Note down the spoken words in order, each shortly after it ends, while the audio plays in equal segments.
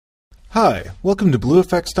Hi, welcome to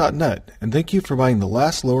BlueFX.net, and thank you for buying the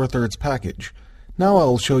last lower thirds package. Now I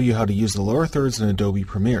will show you how to use the lower thirds in Adobe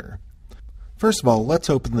Premiere. First of all, let's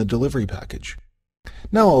open the delivery package.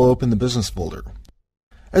 Now I'll open the business folder.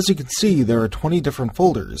 As you can see, there are 20 different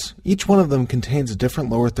folders. Each one of them contains a different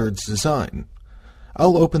lower thirds design.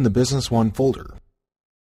 I'll open the Business 1 folder.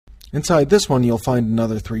 Inside this one, you'll find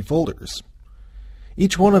another 3 folders.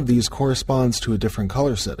 Each one of these corresponds to a different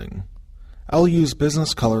color setting. I'll use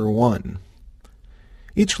Business Color 1.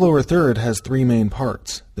 Each lower third has 3 main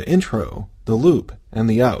parts: the intro, the loop, and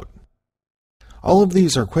the out. All of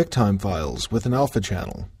these are QuickTime files with an alpha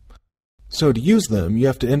channel. So to use them, you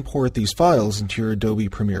have to import these files into your Adobe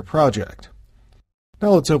Premiere project. Now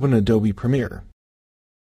let's open Adobe Premiere.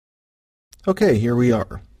 Okay, here we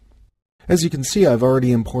are. As you can see, I've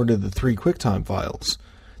already imported the 3 QuickTime files.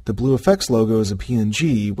 The BlueFX logo is a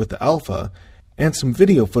PNG with the alpha, and some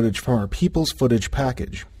video footage from our People's Footage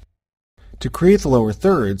package. To create the lower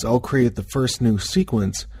thirds, I'll create the first new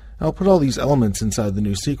sequence, and I'll put all these elements inside the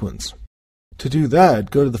new sequence. To do that,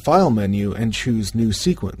 go to the File menu and choose New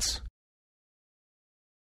Sequence.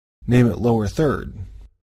 Name it Lower Third.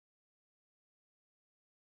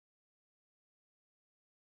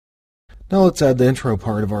 Now let's add the intro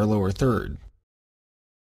part of our lower third.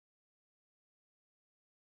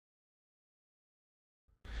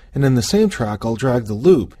 And in the same track, I'll drag the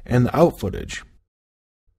loop and the out footage.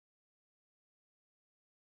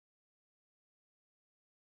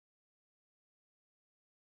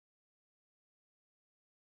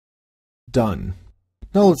 Done.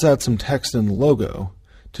 Now let's add some text in the logo.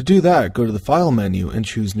 To do that, go to the File menu and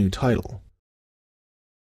choose New Title.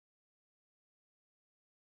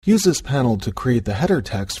 Use this panel to create the header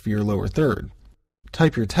text for your lower third.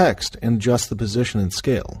 Type your text and adjust the position and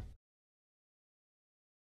scale.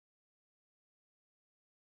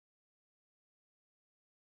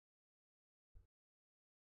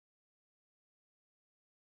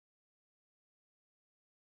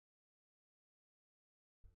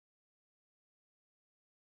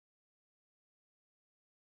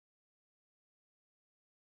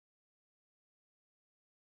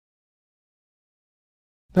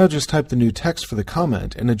 Now just type the new text for the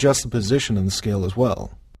comment and adjust the position and the scale as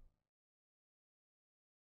well.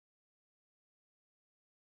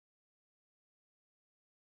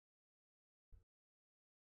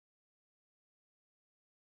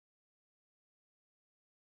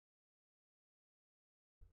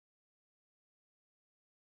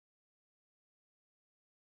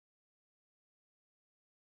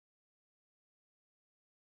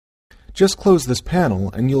 Just close this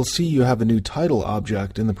panel and you'll see you have a new title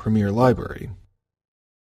object in the Premiere library.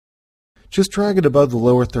 Just drag it above the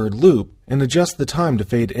lower third loop and adjust the time to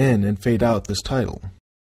fade in and fade out this title.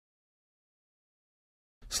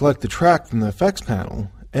 Select the track from the Effects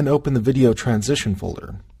panel and open the Video Transition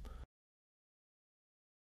folder.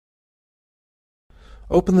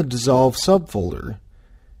 Open the Dissolve subfolder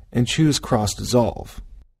and choose Cross Dissolve.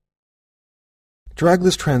 Drag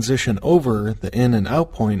this transition over the in and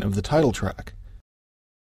out point of the title track.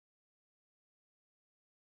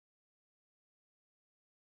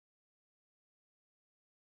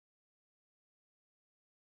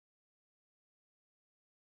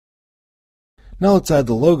 Now let's add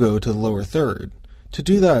the logo to the lower third. To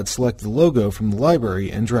do that, select the logo from the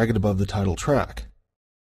library and drag it above the title track.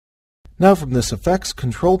 Now from this Effects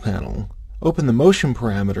Control panel, open the Motion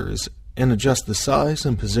parameters and adjust the size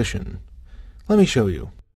and position. Let me show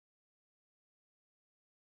you.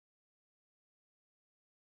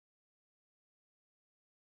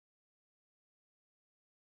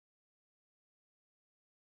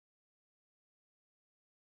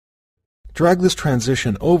 Drag this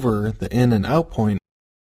transition over the in and out point.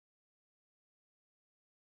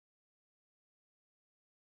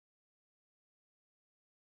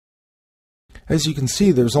 As you can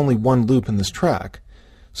see, there's only one loop in this track,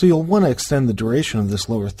 so you'll want to extend the duration of this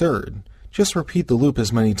lower third. Just repeat the loop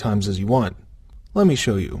as many times as you want. Let me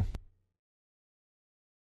show you.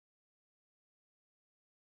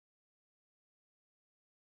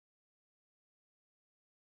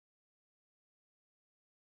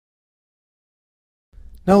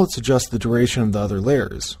 Now let's adjust the duration of the other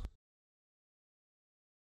layers.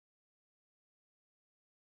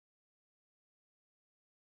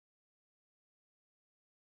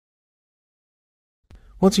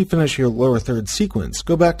 Once you finish your lower third sequence,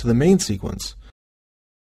 go back to the main sequence.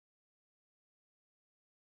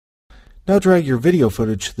 Now drag your video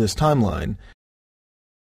footage to this timeline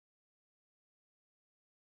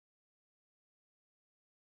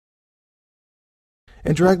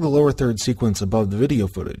and drag the lower third sequence above the video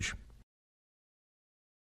footage.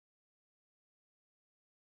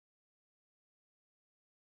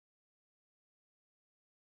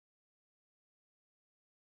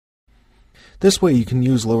 This way you can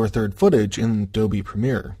use lower third footage in Adobe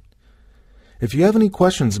Premiere. If you have any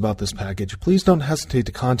questions about this package, please don't hesitate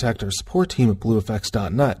to contact our support team at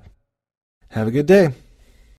blueeffects.net. Have a good day!